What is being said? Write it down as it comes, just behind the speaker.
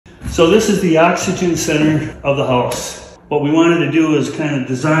So this is the oxygen center of the house. What we wanted to do is kind of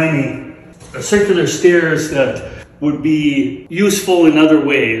design a circular stairs that would be useful in other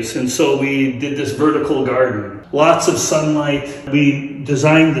ways. And so we did this vertical garden. Lots of sunlight. We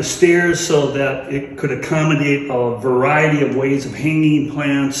designed the stairs so that it could accommodate a variety of ways of hanging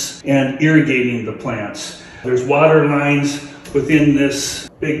plants and irrigating the plants. There's water lines within this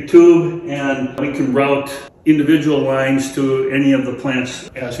big tube, and we can route individual lines to any of the plants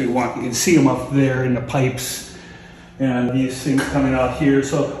as we want. You can see them up there in the pipes and these things coming out here.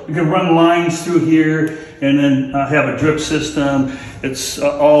 So we can run lines through here and then have a drip system. It's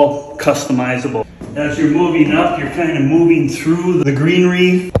all customizable. As you're moving up, you're kind of moving through the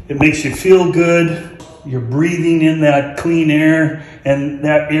greenery. It makes you feel good. You're breathing in that clean air, and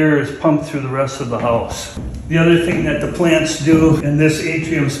that air is pumped through the rest of the house. The other thing that the plants do, and this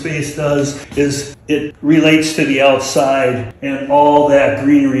atrium space does, is it relates to the outside and all that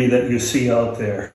greenery that you see out there.